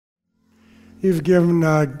You've given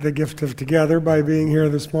the gift of together by being here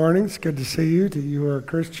this morning. It's good to see you. To you who are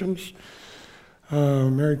Christians,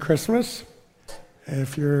 Merry Christmas.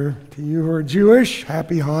 To you who are Jewish,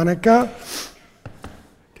 Happy Hanukkah.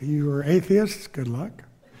 To you who are atheists, good luck.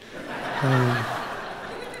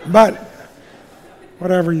 But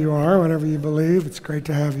whatever you are, whatever you believe, it's great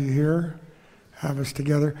to have you here, have us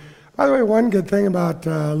together. By the way, one good thing about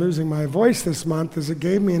losing my voice this month is it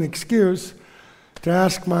gave me an excuse to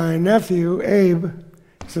ask my nephew, Abe,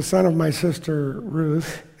 he's the son of my sister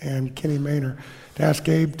Ruth and Kenny Maynor, to ask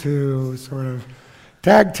Abe to sort of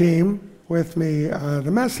tag team with me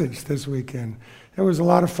the message this weekend. It was a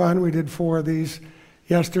lot of fun. We did 4 of these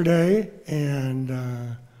yesterday, and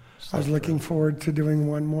I was looking forward to doing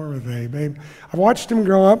one more with Abe. I've watched him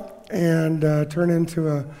grow up and turn into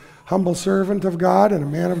a humble servant of God and a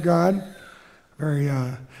man of God.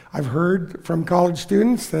 I've heard from college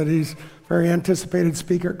students that he's very anticipated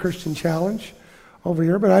speaker at Christian Challenge over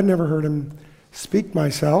here, but I'd never heard him speak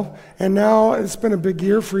myself. And now it's been a big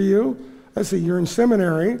year for you. Let's see, you're in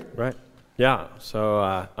seminary. Right. Yeah. So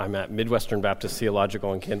I'm at Midwestern Baptist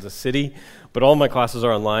Theological in Kansas City, but all my classes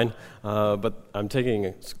are online. But I'm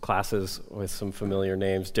taking classes with some familiar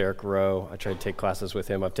names. Derek Rowe, I try to take classes with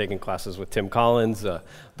him. I've taken classes with Tim Collins, the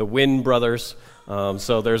Wynn brothers.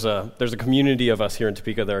 So there's a community of us here in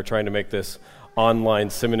Topeka that are trying to make this online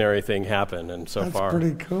seminary thing happen, and so That's far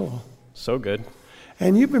pretty cool. So good.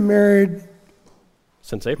 And you've been married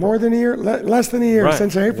since April. More than a year, less than a year, right.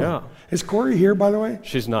 Since April. Yeah. Is Corey here, by the way?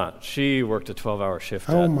 She's not. She worked a 12-hour shift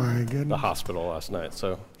oh at my goodness. the hospital last night,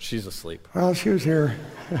 so she's asleep. Well, she was here.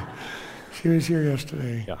 She was here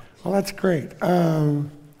yesterday. Yeah. Well, that's great.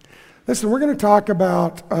 Listen, we're going to talk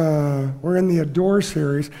about, we're in the Adore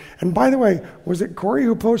series. And by the way, was it Corey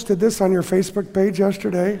who posted this on your Facebook page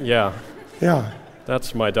yesterday? Yeah. Yeah.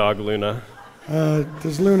 That's my dog, Luna.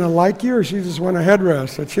 Does Luna like you, or she just want a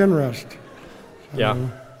headrest, a chin rest? Yeah.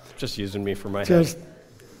 Just using me for my just head.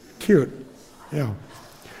 Cute. Yeah.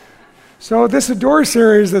 So this Adore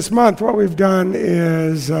series this month, what we've done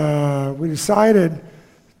is I decided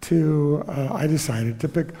to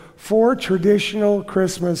pick 4 traditional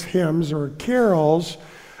Christmas hymns or carols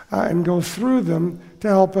and go through them to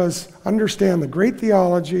help us understand the great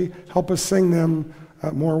theology, help us sing them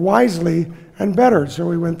more wisely and better. So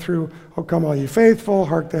we went through O Come All Ye Faithful,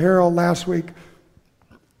 Hark the Herald last week,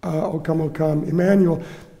 O Come, Emmanuel.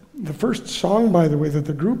 The first song, by the way, that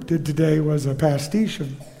the group did today was a pastiche of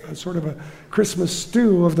sort of a Christmas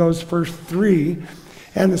stew of those first 3.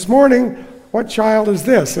 And this morning, what child is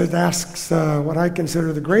this? It asks what I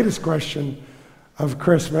consider the greatest question of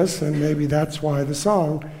Christmas, and maybe that's why the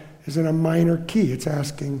song is in a minor key. It's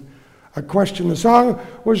asking a question. The song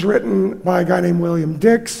was written by a guy named William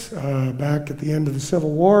Dix back at the end of the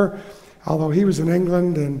Civil War, although he was in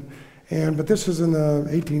England, but this was in the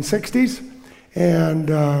 1860s, and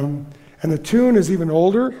the tune is even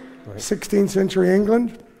older, right. 16th century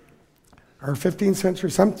England, or 15th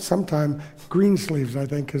century, sometime Greensleeves, I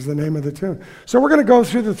think, is the name of the tune. So we're going to go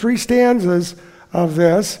through the 3 stanzas of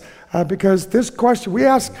this, because this question, we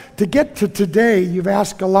ask, to get to today, you've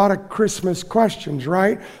asked a lot of Christmas questions,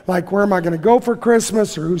 right? Like, where am I going to go for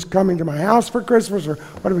Christmas, or who's coming to my house for Christmas, or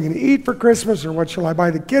what are we going to eat for Christmas, or what shall I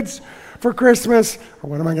buy the kids for Christmas, or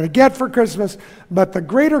what am I going to get for Christmas? But the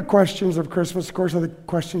greater questions of Christmas, of course, are the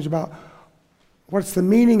questions about what's the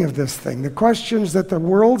meaning of this thing? The questions that the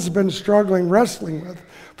world's been wrestling with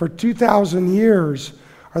for 2,000 years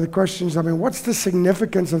are the questions, what's the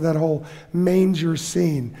significance of that whole manger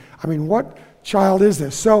scene? What child is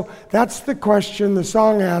this? So that's the question the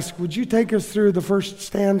song asks. Would you take us through the first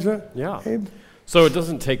stanza, Yeah. Abe? So it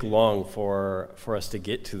doesn't take long for us to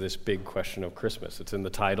get to this big question of Christmas. It's in the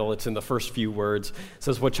title. It's in the first few words. It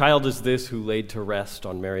says, "What child is this who laid to rest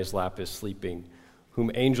on Mary's lap is sleeping, whom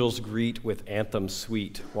angels greet with anthems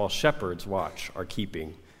sweet, while shepherds watch are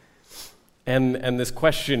keeping." And this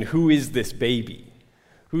question, who is this baby?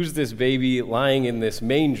 Who's this baby lying in this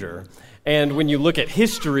manger? And when you look at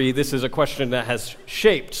history, this is a question that has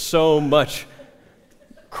shaped so much.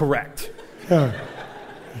 Correct. Yeah.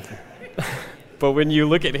 But when you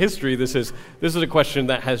look at history, this is a question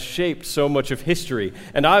that has shaped so much of history.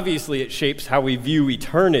 And obviously it shapes how we view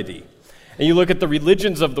eternity. And you look at the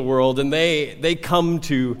religions of the world, and they come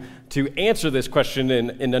to answer this question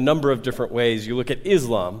in a number of different ways. You look at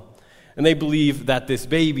Islam, and they believe that this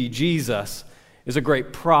baby, Jesus, was a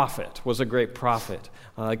great prophet,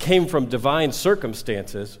 came from divine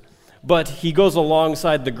circumstances, but he goes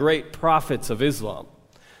alongside the great prophets of Islam.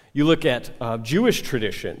 You look at Jewish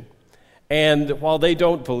tradition, and while they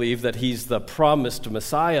don't believe that he's the promised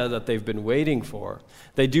Messiah that they've been waiting for,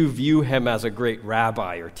 they do view him as a great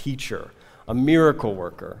rabbi or teacher, a miracle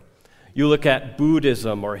worker. You look at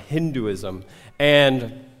Buddhism or Hinduism,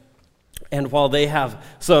 and while they have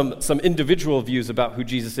some individual views about who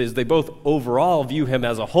Jesus is, they both overall view him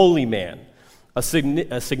as a holy man, a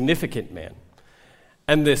significant man.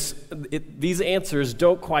 And these answers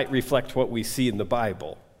don't quite reflect what we see in the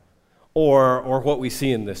Bible or what we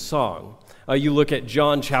see in this song. You look at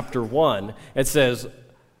John chapter 1, it says,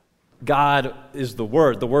 God is the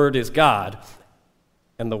Word is God,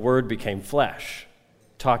 and the Word became flesh,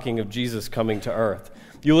 talking of Jesus coming to earth.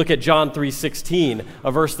 You look at John 3:16,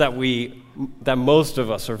 a verse that most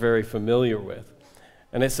of us are very familiar with,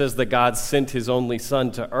 and it says that God sent his only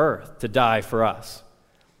Son to earth to die for us.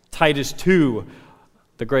 Titus 2,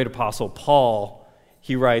 the great apostle Paul,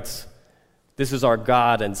 he writes, "This is our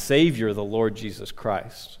God and Savior, the Lord Jesus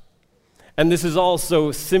Christ." And this is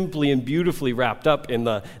also simply and beautifully wrapped up in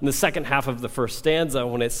the second half of the first stanza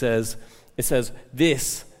when it says,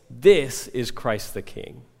 this is Christ the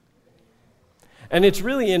King. And it's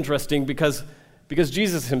really interesting because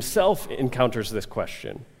Jesus himself encounters this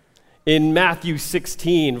question. In Matthew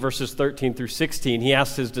 16, verses 13 through 16, he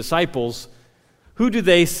asked his disciples, "Who do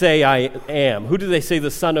they say I am? Who do they say the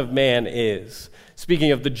Son of Man is?"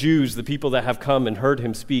 Speaking of the Jews, the people that have come and heard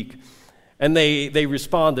him speak. And they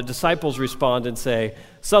respond, the disciples respond and say,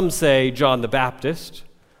 some say John the Baptist,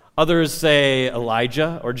 others say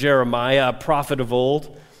Elijah or Jeremiah, a prophet of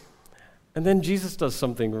old. And then Jesus does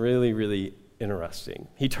something really, really interesting.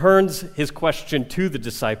 He turns his question to the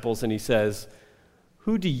disciples and he says,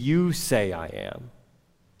 "Who do you say I am?"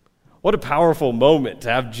 What a powerful moment to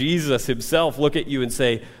have Jesus himself look at you and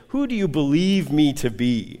say, "Who do you believe me to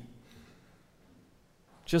be?"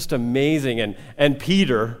 Just amazing. And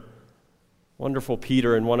Peter, wonderful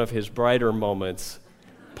Peter, in one of his brighter moments,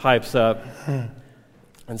 pipes up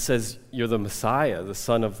and says, "You're the Messiah, the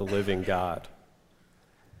Son of the living God."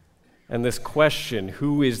 And this question,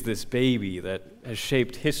 who is this baby that has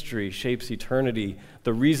shaped history, shapes eternity,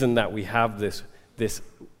 the reason that we have this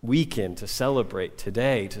weekend to celebrate,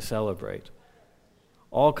 today to celebrate,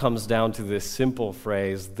 all comes down to this simple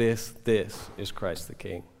phrase, this is Christ the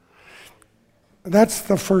King. That's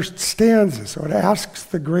the first stanza. So it asks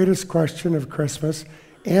the greatest question of Christmas,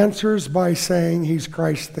 answers by saying he's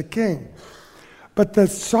Christ the King. But the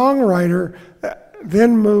songwriter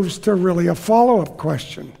then moves to really a follow-up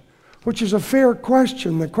question, which is a fair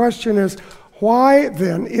question. The question is, why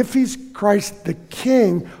then, if he's Christ the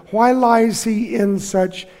King, why lies he in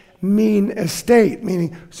such mean estate,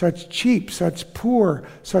 meaning such cheap, such poor,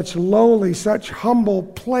 such lowly, such humble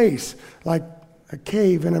place, like a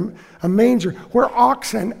cave and a manger where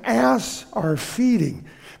ox and ass are feeding?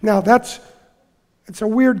 Now it's a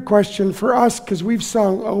weird question for us because we've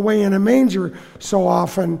sung "Away in a Manger" so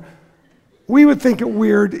often. We would think it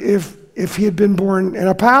weird if he had been born in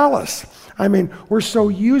a palace. I mean, we're so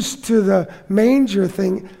used to the manger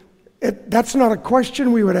thing. That's not a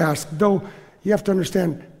question we would ask, though you have to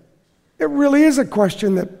understand, it really is a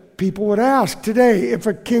question that people would ask today if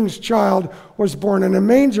a king's child was born in a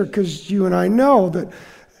manger, because you and I know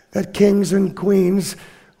that kings and queens,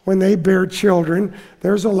 when they bear children,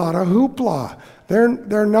 there's a lot of hoopla.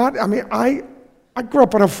 They're not, I mean, I grew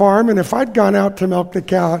up on a farm, and if I'd gone out to milk the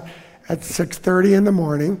cow at 6:30 in the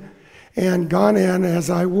morning and gone in as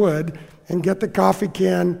I would and get the coffee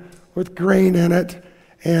can with grain in it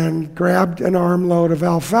and grabbed an armload of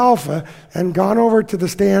alfalfa and gone over to the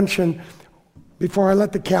stanchion before I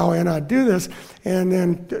let the cow in, I'd do this, and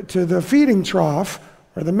then to the feeding trough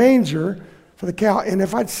or the manger for the cow. And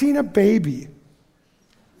if I'd seen a baby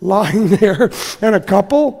lying there and a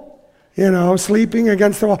couple, sleeping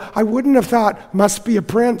against the wall, I wouldn't have thought, must be a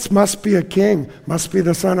prince, must be a king, must be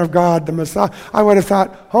the Son of God, the Messiah. I would have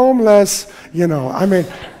thought, homeless,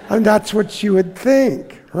 and that's what you would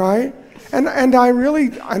think, right? And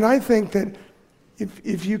I think that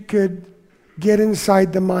if you could get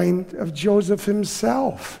inside the mind of Joseph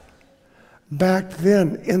himself back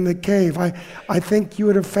then in the cave, I think you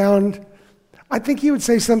would have found, I think he would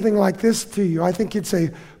say something like this to you. I think he'd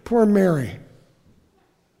say, poor Mary,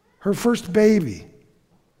 her first baby,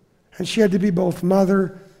 and she had to be both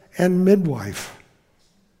mother and midwife.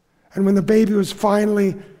 And when the baby was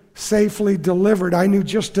finally safely delivered, I knew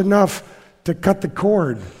just enough to cut the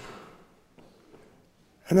cord.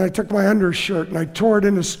 And then I took my undershirt and I tore it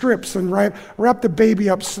into strips and wrapped the baby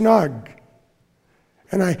up snug.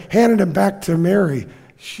 And I handed him back to Mary.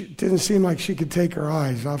 It didn't seem like she could take her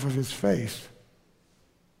eyes off of his face.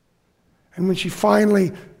 And when she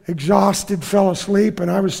finally, exhausted, fell asleep and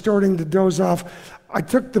I was starting to doze off, I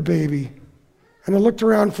took the baby and I looked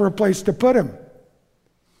around for a place to put him.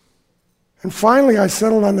 And finally, I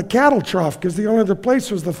settled on the cattle trough because the only other place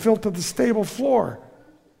was the filth of the stable floor.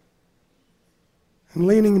 And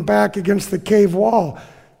leaning back against the cave wall,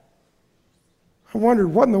 I wondered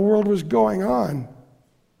what in the world was going on.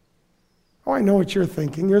 Oh, I know what you're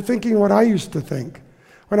thinking. You're thinking what I used to think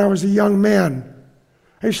when I was a young man.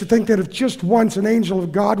 I used to think that if just once an angel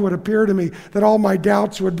of God would appear to me, that all my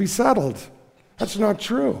doubts would be settled. That's not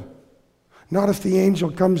true. Not if the angel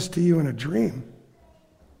comes to you in a dream.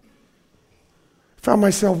 I found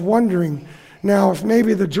myself wondering now if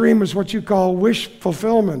maybe the dream was what you call wish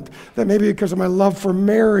fulfillment, that maybe because of my love for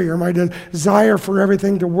Mary or my desire for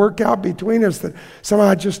everything to work out between us, that somehow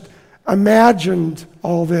I just imagined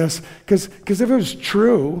all this. Because if it was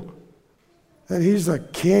true, that he's the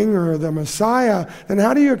king or the Messiah, then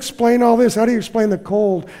how do you explain all this? How do you explain the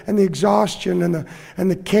cold and the exhaustion and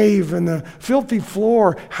the cave and the filthy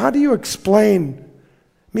floor? How do you explain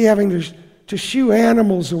me having to shoo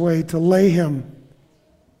animals away to lay him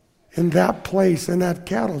in that place, in that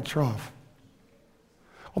cattle trough?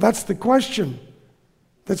 Well, that's the question.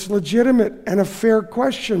 That's legitimate and a fair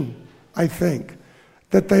question, I think,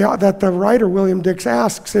 that the writer William Dix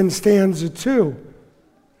asks in stanza 2.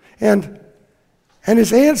 And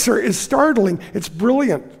his answer is startling. It's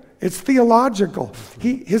brilliant. It's theological.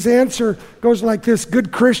 His answer goes like this: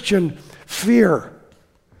 good Christian, fear.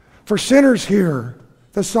 For sinners here,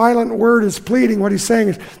 the silent word is pleading. What he's saying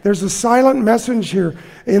is there's a silent message here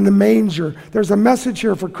in the manger. There's a message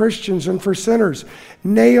here for Christians and for sinners.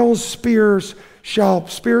 Nails, spears shall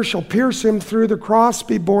pierce him through, the cross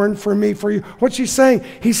be borne for me, for you. What's he saying?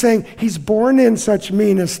 He's saying he's born in such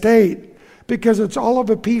mean estate because it's all of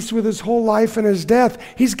a piece with his whole life and his death.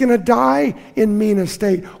 He's going to die in mean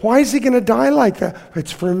estate. Why is he going to die like that?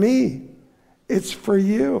 It's for me. It's for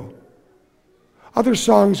you. Other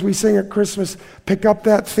songs we sing at Christmas pick up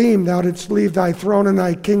that theme. Thou didst leave thy throne and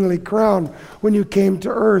thy kingly crown when you came to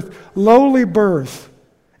earth. Lowly birth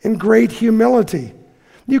in great humility.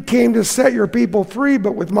 You came to set your people free,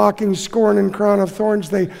 but with mocking scorn and crown of thorns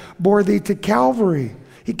they bore thee to Calvary.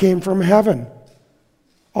 He came from heaven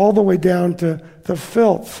all the way down to the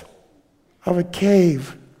filth of a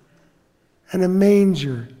cave and a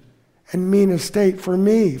manger and mean estate for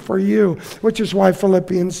me, for you, which is why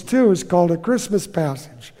Philippians 2 is called a Christmas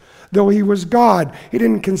passage. Though he was God, he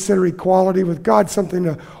didn't consider equality with God something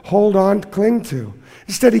to hold on, cling to.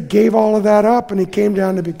 Instead, he gave all of that up and he came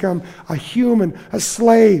down to become a human, a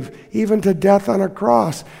slave, even to death on a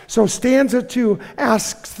cross. So stanza 2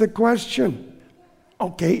 asks the question,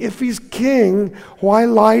 okay, if he's king, why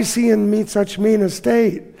lies he in such mean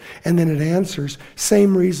estate? And then it answers,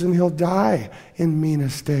 same reason he'll die in mean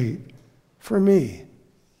estate. For me,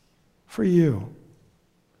 for you.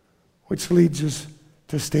 Which leads us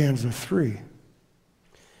to stanza 3.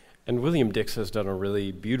 And William Dix has done a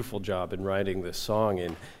really beautiful job in writing this song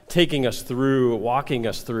and taking us through, walking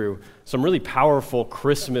us through some really powerful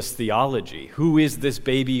Christmas theology. Who is this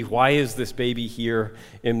baby? Why is this baby here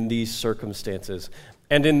in these circumstances?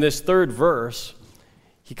 And in this third verse,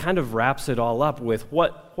 he kind of wraps it all up with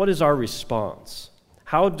what is our response?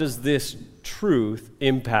 How does this truth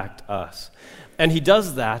impact us? And he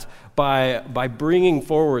does that by bringing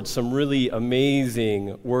forward some really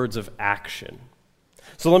amazing words of action.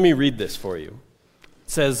 So let me read this for you.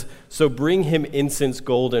 It says, so bring him incense,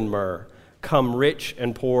 gold, and myrrh. Come rich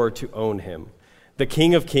and poor to own him. The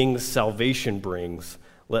King of Kings salvation brings.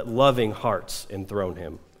 Let loving hearts enthrone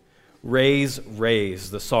him. Raise,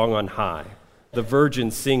 raise the song on high. The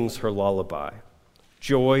virgin sings her lullaby.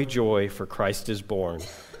 Joy, joy, for Christ is born,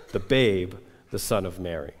 the babe, the Son of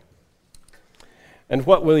Mary. And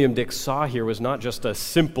what William Dix saw here was not just a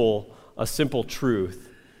simple truth,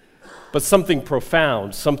 but something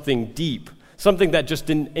profound, something deep, something that just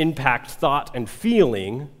didn't impact thought and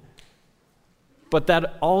feeling, but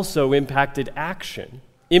that also impacted action,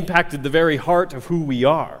 impacted the very heart of who we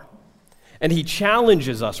are. And he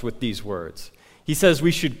challenges us with these words. He says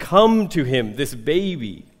we should come to him, this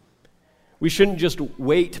baby. We shouldn't just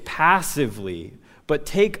wait passively, but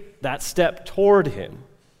take that step toward him.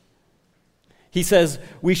 He says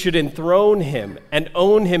we should enthrone him and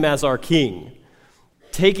own him as our king,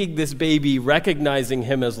 taking this baby, recognizing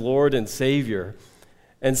him as Lord and Savior,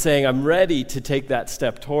 and saying, I'm ready to take that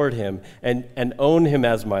step toward him and own him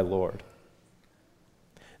as my Lord.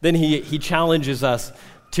 Then he challenges us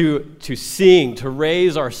to sing, to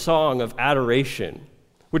raise our song of adoration,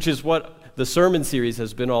 which is what the sermon series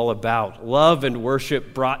has been all about, love and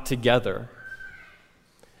worship brought together.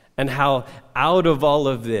 And how out of all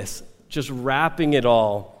of this, just wrapping it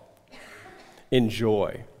all in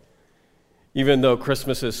joy. Even though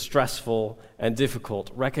Christmas is stressful and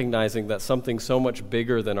difficult, recognizing that something so much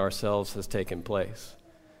bigger than ourselves has taken place,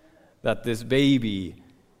 that this baby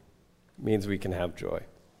means we can have joy.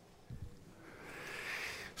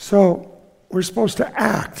 So we're supposed to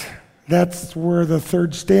act. That's where the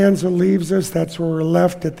third stanza leaves us. That's where we're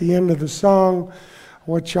left at the end of the song.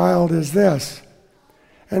 What child is this?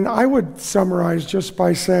 And I would summarize just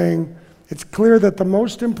by saying it's clear that the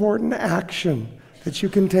most important action that you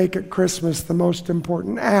can take at Christmas, the most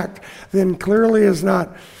important act, then clearly is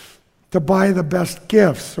not to buy the best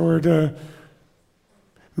gifts or to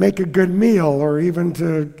make a good meal or even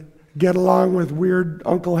to get along with weird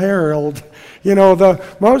Uncle Harold. The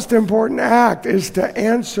most important act is to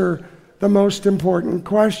answer the most important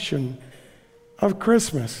question of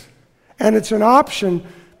Christmas. And it's an option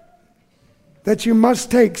that you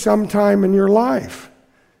must take sometime in your life.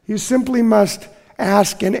 You simply must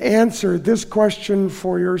ask and answer this question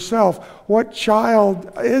for yourself. What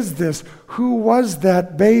child is this? Who was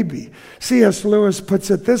that baby? C.S. Lewis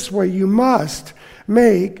puts it this way: you must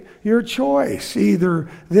make your choice. Either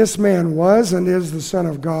this man was and is the Son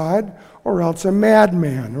of God, or else a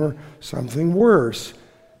madman, or something worse.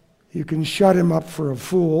 You can shut him up for a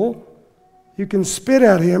fool. You can spit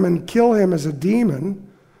at him and kill him as a demon.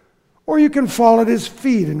 Or you can fall at his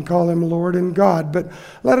feet and call him Lord and God. But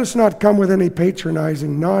let us not come with any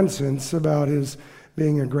patronizing nonsense about his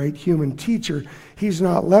being a great human teacher. He's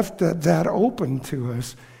not left that open to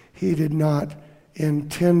us. He did not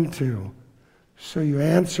intend to. So you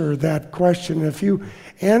answer that question. If you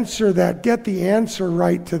answer that, get the answer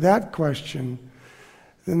right to that question,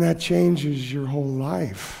 then that changes your whole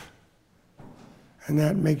life. And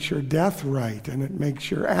that makes your death right, and it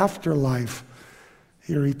makes your afterlife,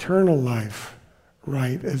 your eternal life,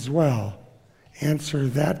 right as well. Answer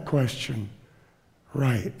that question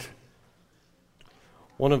right.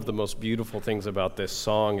 One of the most beautiful things about this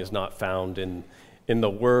song is not found in the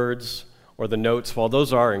words or the notes. While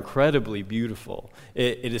those are incredibly beautiful,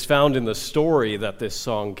 it is found in the story that this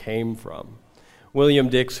song came from. William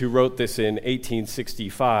Dix, who wrote this in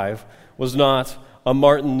 1865, was not a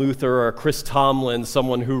Martin Luther or a Chris Tomlin,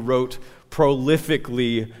 someone who wrote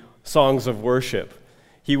prolifically songs of worship.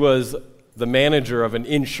 He was the manager of an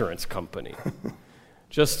insurance company,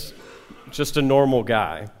 just a normal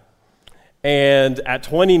guy. And at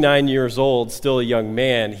 29 years old, still a young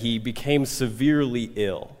man, he became severely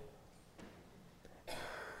ill.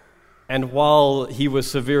 And while he was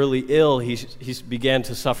severely ill, he began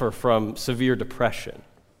to suffer from severe depression.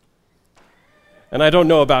 And I don't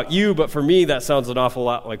know about you, but for me, that sounds an awful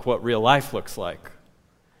lot like what real life looks like.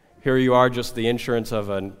 Here you are, just the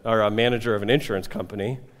a manager of an insurance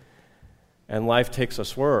company, and life takes a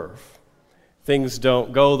swerve. Things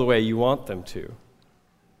don't go the way you want them to.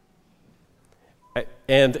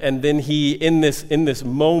 And then he, in this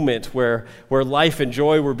moment where life and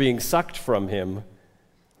joy were being sucked from him,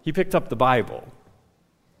 he picked up the Bible.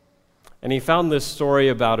 And he found this story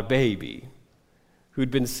about a baby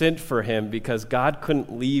who'd been sent for him because God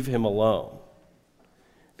couldn't leave him alone,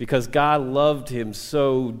 because God loved him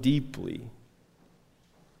so deeply.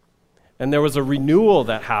 And there was a renewal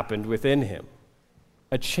that happened within him,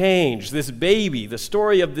 a change. This baby, the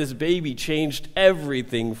story of this baby changed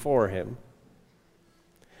everything for him.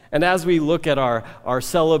 And as we look at our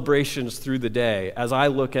celebrations through the day, as I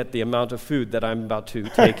look at the amount of food that I'm about to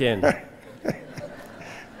take in,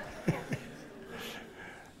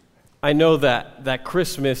 I know that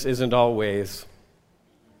Christmas isn't always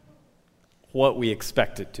what we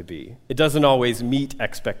expect it to be. It doesn't always meet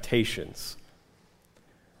expectations.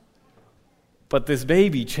 But this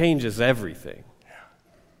baby changes everything.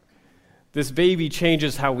 This baby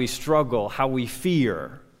changes how we struggle, how we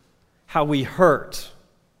fear, how we hurt.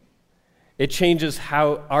 It changes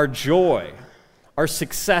how our joy, our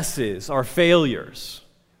successes, our failures.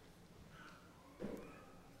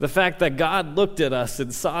 The fact that God looked at us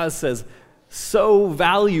and saw us as so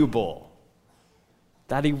valuable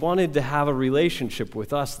that he wanted to have a relationship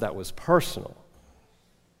with us that was personal.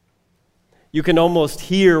 You can almost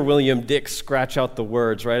hear William Dix scratch out the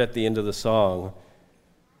words right at the end of the song.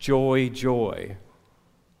 Joy, joy,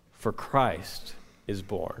 for Christ is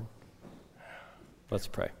born. Let's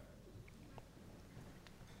pray.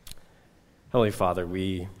 Heavenly Father,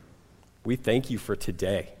 we thank you for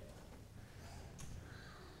today.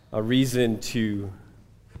 A reason to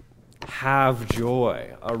have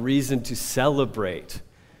joy, a reason to celebrate,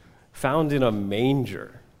 found in a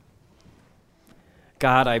manger.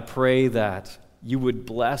 God, I pray that you would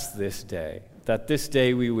bless this day, that this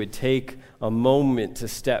day we would take a moment to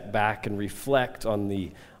step back and reflect on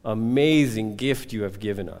the amazing gift you have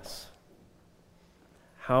given us.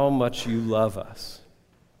 how much you love us.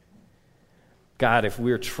 God, if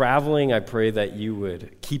we're traveling, I pray that you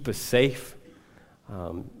would keep us safe,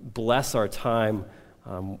 bless our time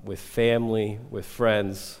with family, with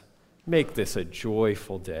friends. Make this a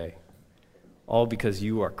joyful day, all because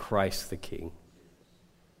you are Christ the King.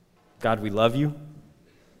 God, we love you.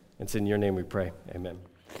 It's in your name we pray. Amen.